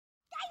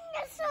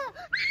dinosaur.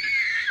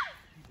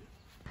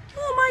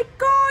 Oh my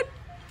God!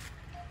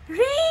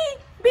 Ray,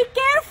 be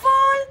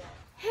careful!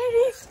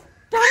 Here is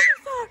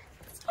dinosaur.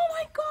 Oh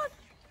my God!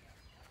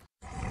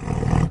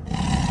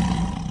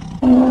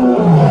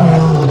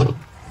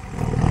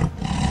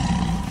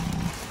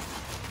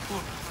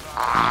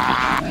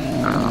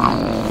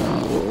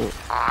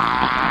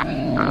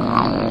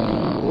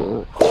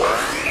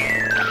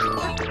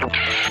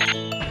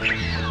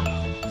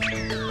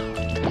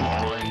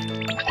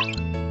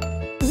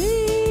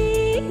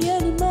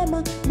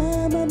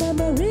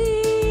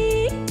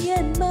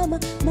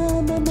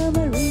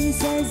 Mama, Ree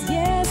says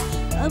yes,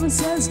 Mama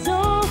says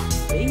no,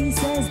 Ree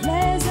says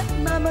less,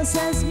 Mama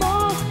says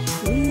more,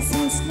 Ree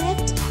says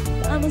left,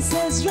 Mama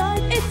says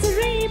right. It's a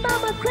Ree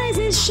Mama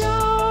crazy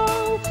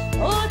show.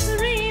 Oh, it's a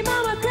Ree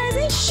Mama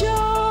crazy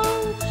show.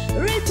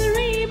 It's a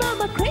Ree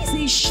Mama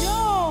crazy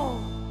show.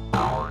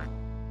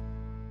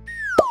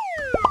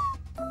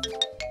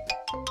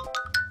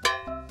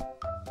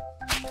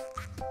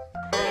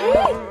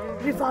 Hey,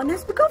 Rivan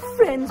has become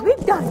friends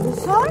with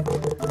dinosaur.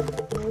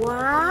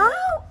 Wow,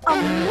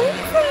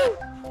 amazing!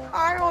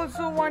 I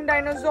also want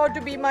dinosaur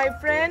to be my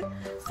friend.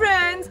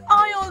 Friends,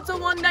 I also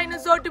want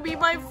dinosaur to be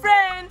my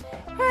friend.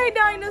 Hey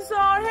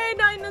dinosaur, hey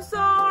dinosaur.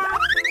 Oh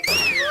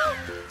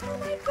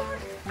my God,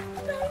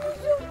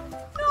 dinosaur.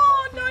 No,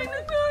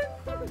 dinosaur.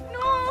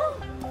 No.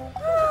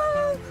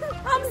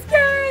 I'm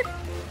scared.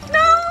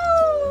 No.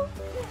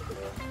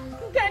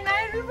 Can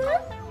I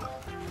reverse?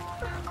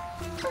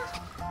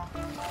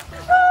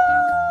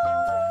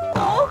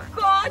 Oh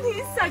God,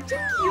 he's such a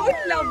cute,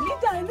 lovely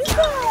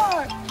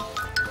dinosaur.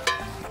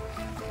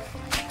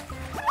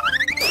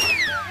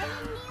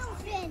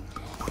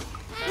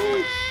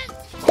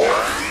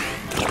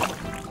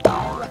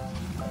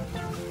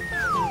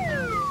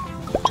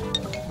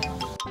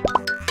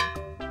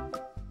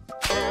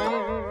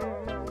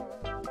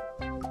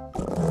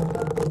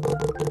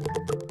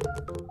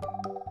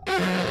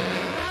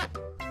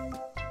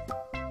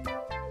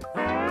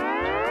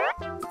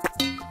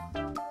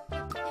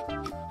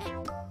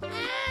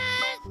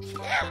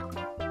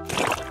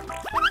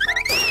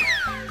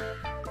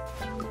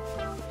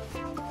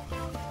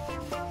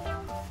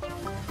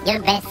 Your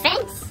best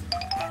friends?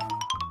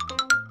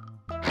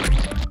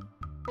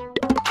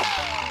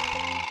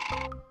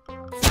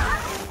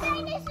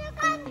 Dinosaur,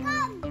 come.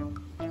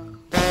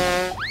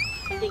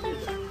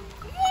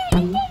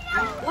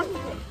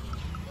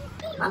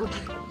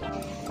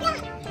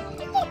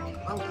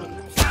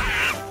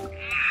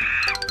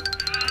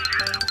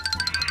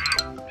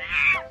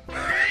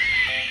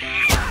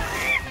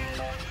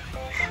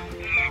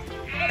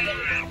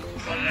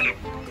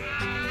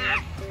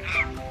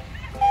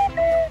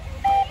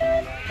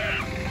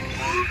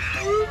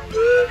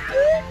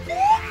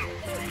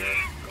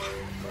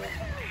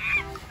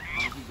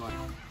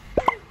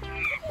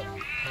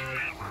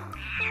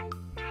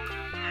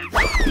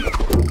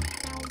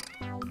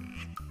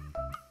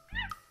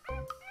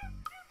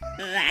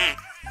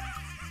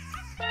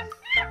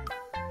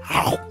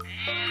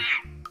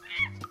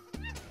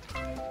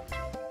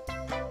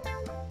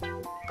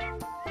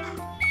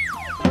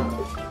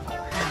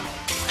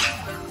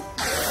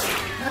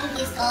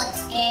 Monkey's got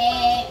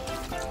scared.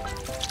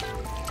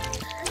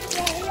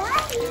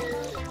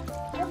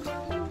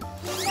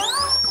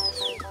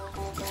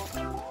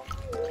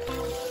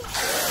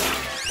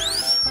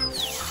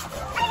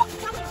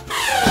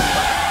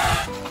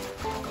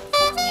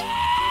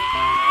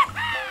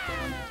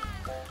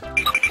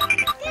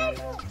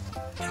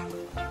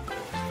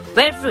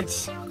 Bear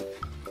fruits.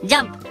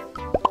 Jump.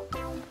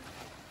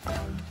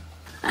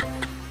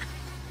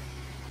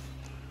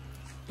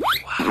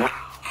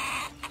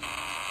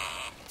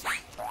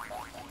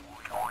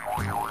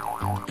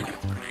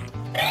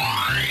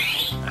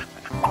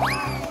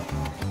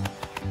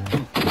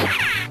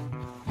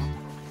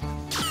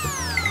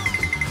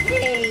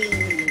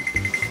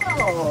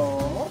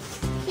 Oh,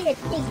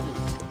 kitty.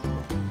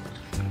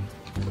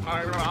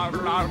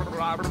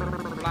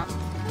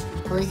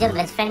 Who's your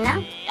best friend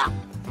now?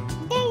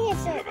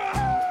 Dinosaur.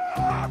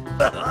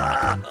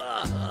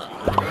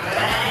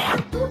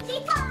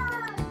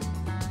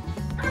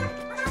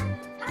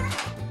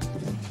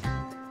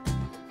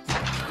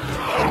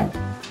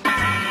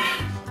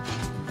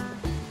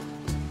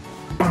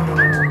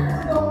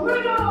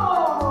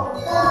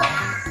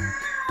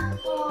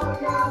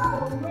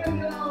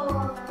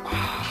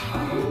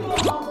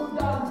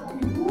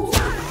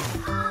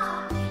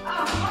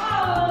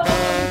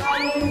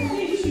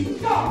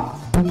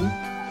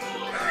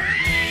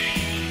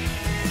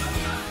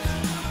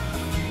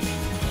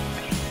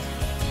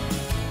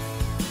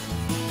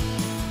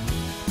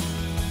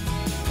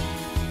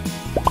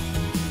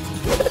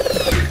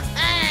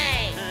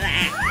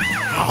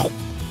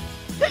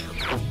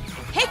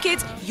 Hey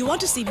kids, you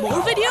want to see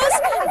more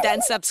videos?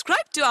 Then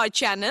subscribe to our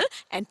channel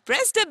and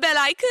press the bell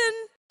icon.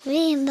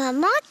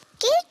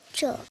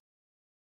 Riandmamakidsshow.